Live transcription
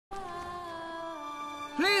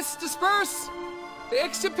Please disperse! The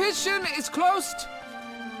exhibition is closed!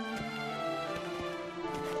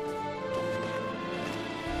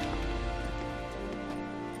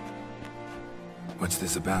 What's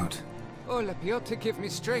this about? Oh, Lapiote, give me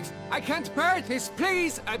strength. I can't bear this,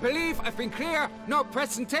 please! I believe I've been clear. No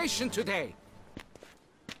presentation today.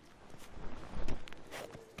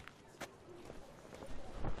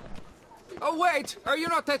 Oh, wait! Are you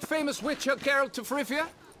not that famous witch, Geralt of Rivia?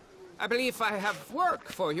 I believe I have work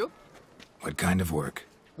for you. What kind of work?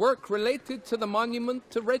 Work related to the monument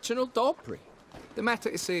to Reginald Daubrey. The matter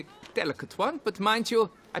is a delicate one, but mind you,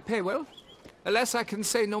 I pay well. Alas, I can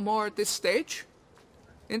say no more at this stage.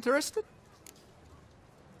 Interested?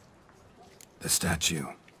 The statue.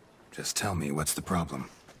 Just tell me, what's the problem?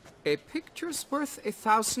 A picture's worth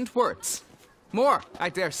 1,000 words. More, I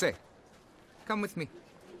dare say. Come with me.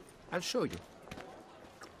 I'll show you.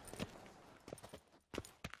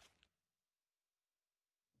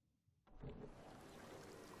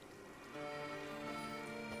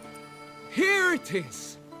 Here it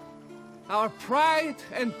is! Our pride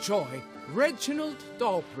and joy, Reginald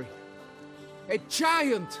Daubrey. A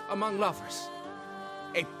giant among lovers.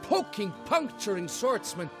 A poking, puncturing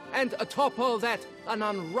swordsman, and atop all that, an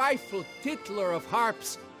unrifled tittler of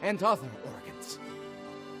harps and other organs.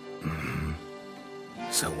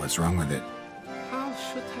 So what's wrong with it? How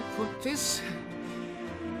should I put this?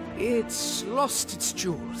 It's lost its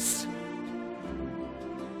jewels.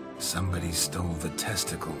 Somebody stole the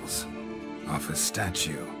testicles off a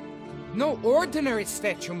statue. No ordinary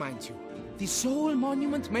statue, mind you. The sole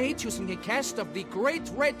monument made using a cast of the great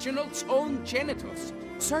Reginald's own genitals,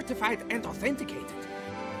 certified and authenticated.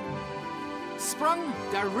 Sprung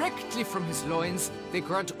directly from his loins, they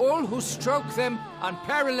grant all who stroke them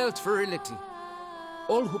unparalleled virility.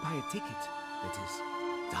 All who buy a ticket, that is.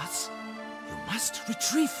 Thus, you must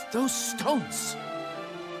retrieve those stones.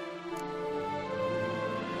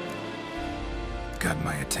 Got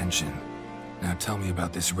my attention. Now tell me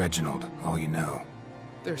about this Reginald, all you know.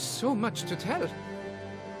 There's so much to tell.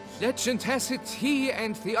 Legend has it he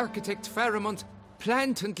and the architect Pharamond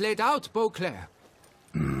planned and laid out Beauclair.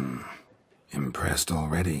 Impressed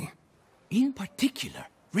already. In particular,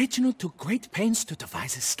 Reginald took great pains to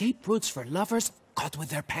devise escape routes for lovers caught with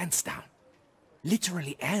their pants down.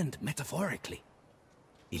 Literally and metaphorically.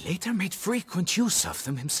 He later made frequent use of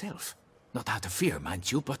them himself. Not out of fear,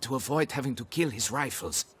 mind you, but to avoid having to kill his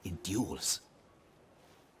rivals in duels.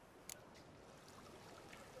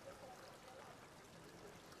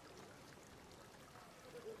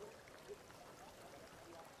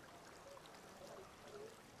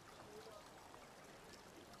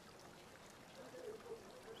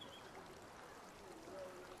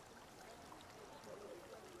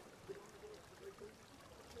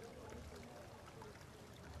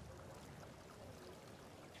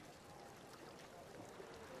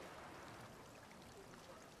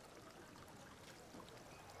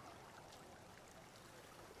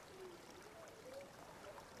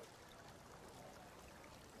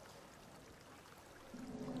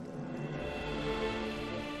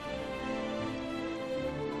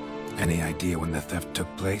 Any idea when the theft took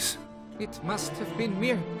place? It must have been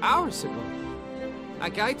mere hours ago. I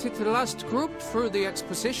guided the last group through the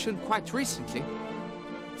exposition quite recently.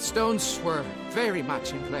 Stones were very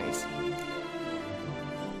much in place.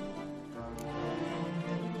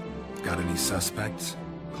 Got any suspects?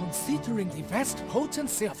 Considering the vast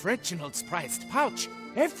potency of Reginald's prized pouch,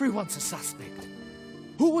 everyone's a suspect.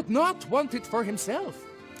 Who would not want it for himself?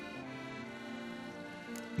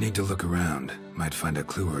 Need to look around. Might find a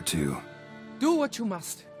clue or two. Do what you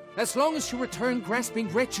must, as long as you return grasping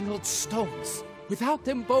Reginald's stones. Without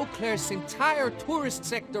them, Beauclair's entire tourist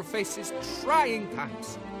sector faces trying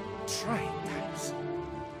times. Trying times.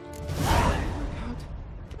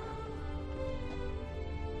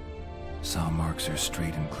 Saw marks are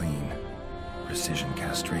straight and clean. Precision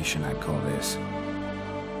castration, I'd call this.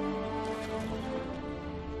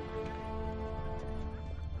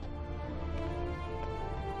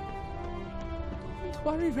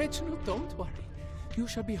 Don't worry, Reginald, don't worry. You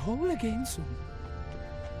shall be whole again soon.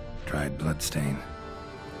 Dried bloodstain.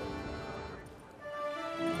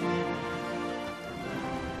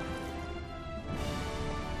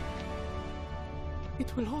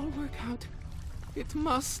 It will all work out. It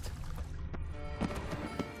must.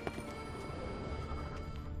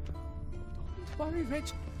 Don't worry, Reg.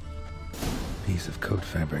 Piece of coat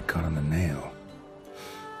fabric caught on the nail.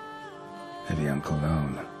 Heavy on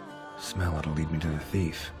cologne. Smell it'll lead me to the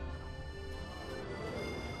thief.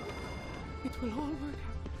 It will all work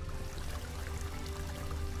out.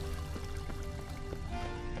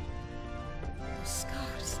 Those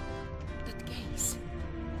scars, that gaze.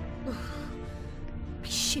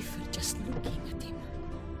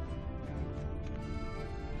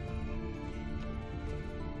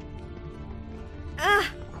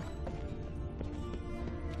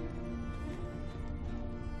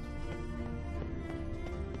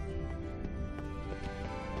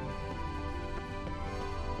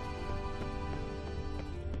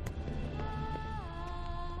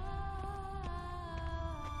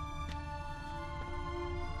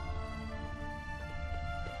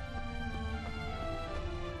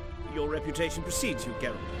 Your reputation precedes you,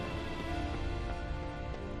 Geralt.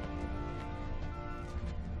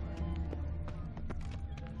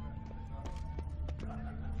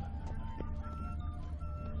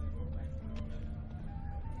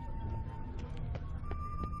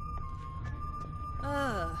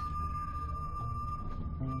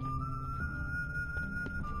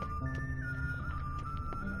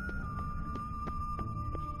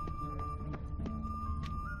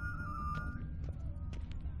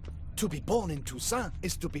 To be born in Toussaint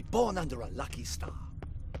is to be born under a lucky star.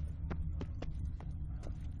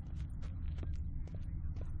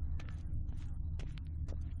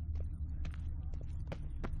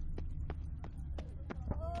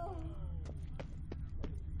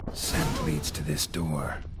 Scent leads to this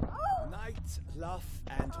door. Night, laugh,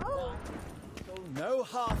 and wine. So no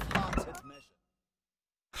half-hearted measure.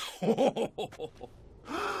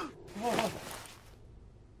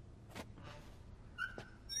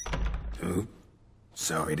 Oop.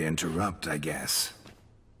 Sorry to interrupt, I guess.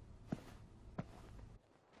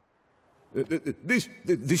 This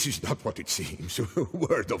is not what it seems.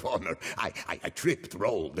 Word of honor. I tripped,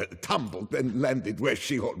 rolled, tumbled, and landed where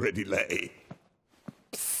she already lay.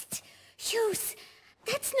 Psst! Hughes!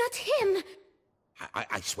 That's not him!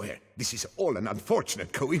 I swear, this is all an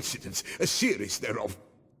unfortunate coincidence. A series thereof.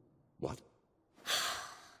 What?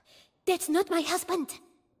 That's not my husband!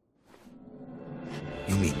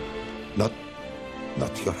 You mean, not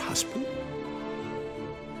your husband?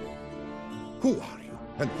 Who are you?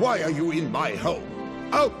 And why are you in my home?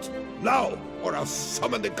 Out! Now! Or I'll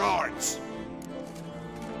summon the guards!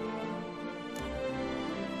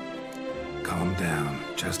 Calm down.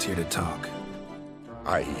 Just here to talk.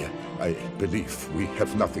 I believe we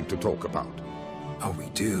have nothing to talk about. Oh, we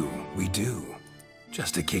do. We do.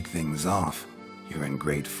 Just to kick things off, you're in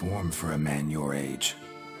great form for a man your age.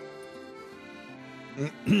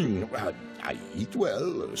 I eat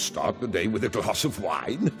well, start the day with a glass of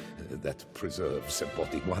wine. That preserves the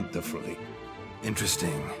body wonderfully.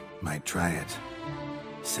 Interesting. Might try it.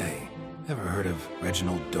 Say, ever heard of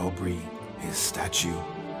Reginald Dobry, his statue?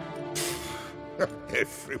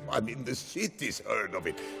 Everyone in the city's heard of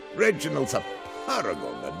it. Reginald's a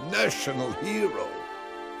paragon, a national hero.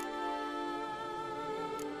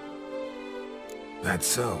 That's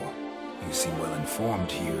so. You seem well informed,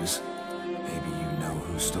 Hughes. Maybe you know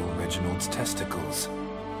who stole Reginald's testicles.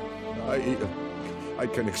 I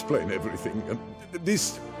can explain everything.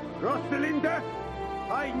 This... Rosalinda,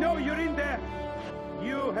 I know you're in there.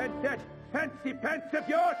 You had that fancy pants of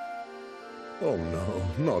yours. Oh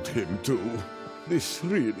no, not him too. This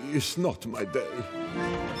really is not my day.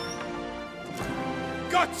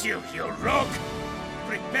 Got you, you rogue!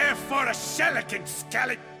 Prepare for a shellacking,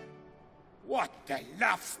 scallop! What the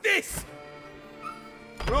laugh's this?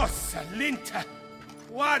 Rosalinda!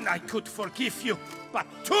 One, I could forgive you, but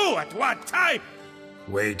two at one time!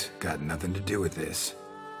 Wait, got nothing to do with this.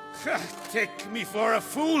 Take me for a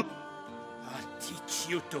fool? I'll teach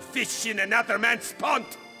you to fish in another man's pond!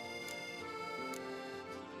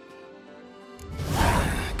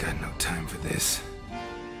 Got no time for this.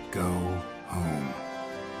 Go home.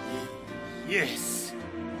 Yes,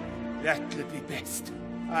 that'll be best.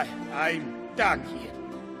 I'm done here.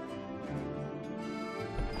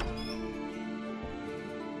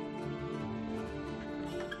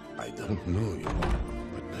 I don't know you,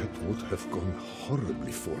 but that would have gone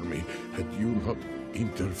horribly for me had you not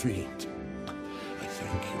intervened. I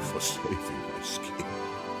thank you for saving my skin.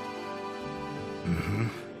 Mm-hmm.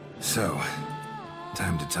 So,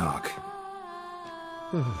 time to talk.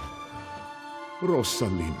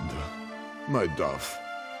 Rosalinda, my dove,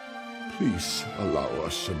 please allow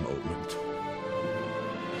us a moment.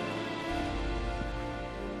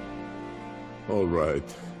 All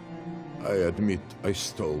right. I admit I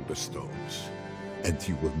stole the stones, and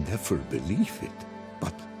you will never believe it,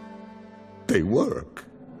 but they work.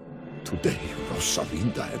 Today,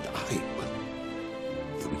 Rosalinda and I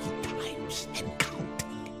will 3 times and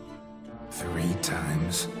counting. 3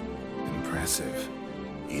 times? Impressive.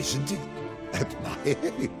 Isn't it? At my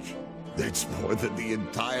age, that's more than the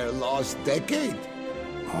entire last decade.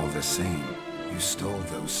 All the same, you stole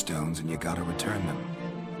those stones and you gotta return them.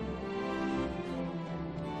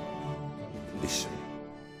 Listen,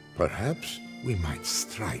 perhaps we might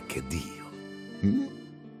strike a deal. Hmm?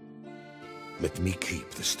 Let me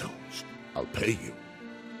keep the stones. I'll pay you.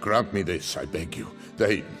 Grant me this, I beg you.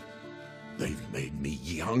 They've made me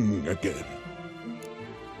young again.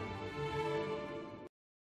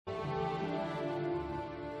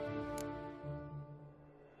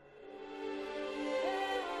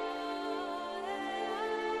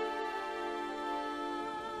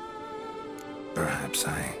 Perhaps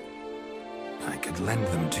I I could lend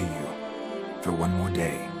them to you. For one more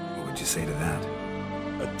day. What would you say to that?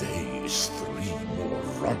 A day is 3 more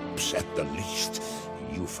rumps at the least.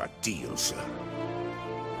 You've a deal, sir.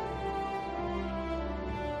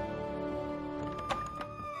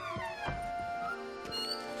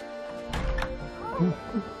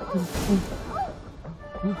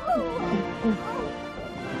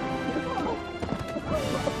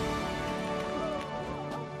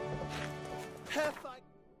 Perfect.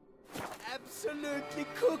 Absolutely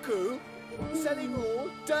cuckoo. Selling all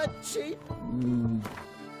dirt cheap.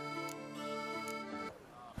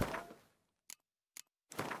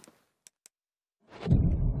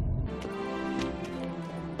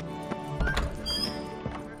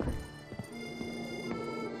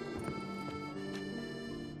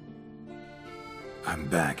 I'm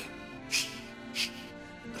back. Shh, shh.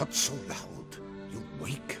 Not so loud. You'll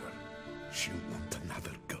wake her. She'll want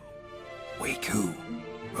another go. Wake who?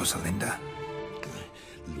 Rosalinda?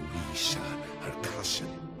 Louisa, her cousin.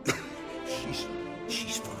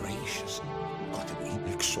 She's voracious. Got an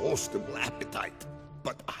inexhaustible appetite.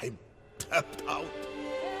 But I'm tapped out.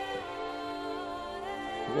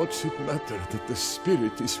 What's it matter that the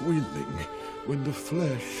spirit is willing when the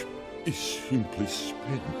flesh is simply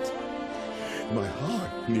spent? My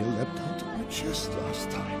heart near leapt out of my chest last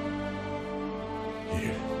time.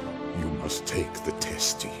 Here, you must take the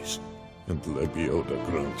testes, and Lebioda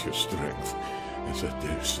grant your strength, as I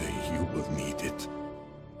dare say you will need it.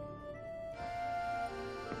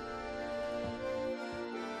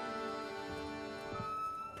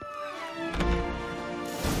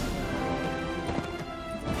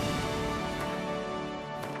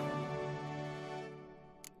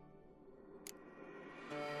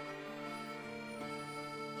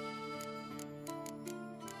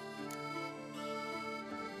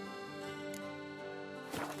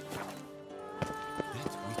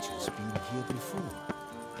 Here before.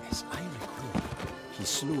 As I recall, he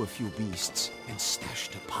slew a few beasts and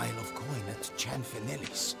stashed a pile of coin at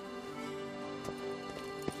Chanfinelli's.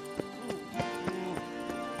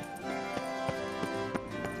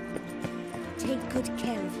 Take good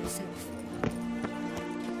care of yourself.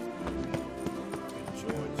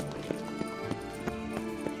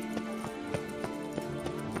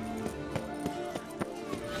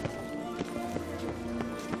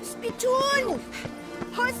 Spitul!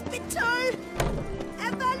 Hospital!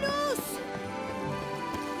 Evalus!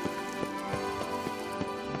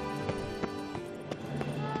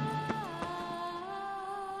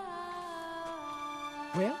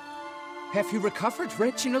 Well, have you recovered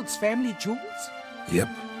Reginald's family jewels? Yep,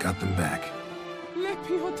 got them back.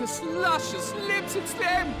 Lepioda's luscious lips, it's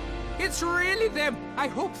them! It's really them! I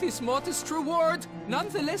hope this modest reward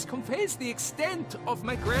nonetheless conveys the extent of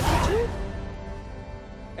my gratitude.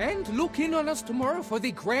 And look in on us tomorrow for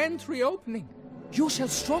the grand reopening. You shall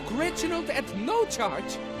stroke Reginald at no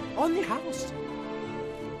charge on the house.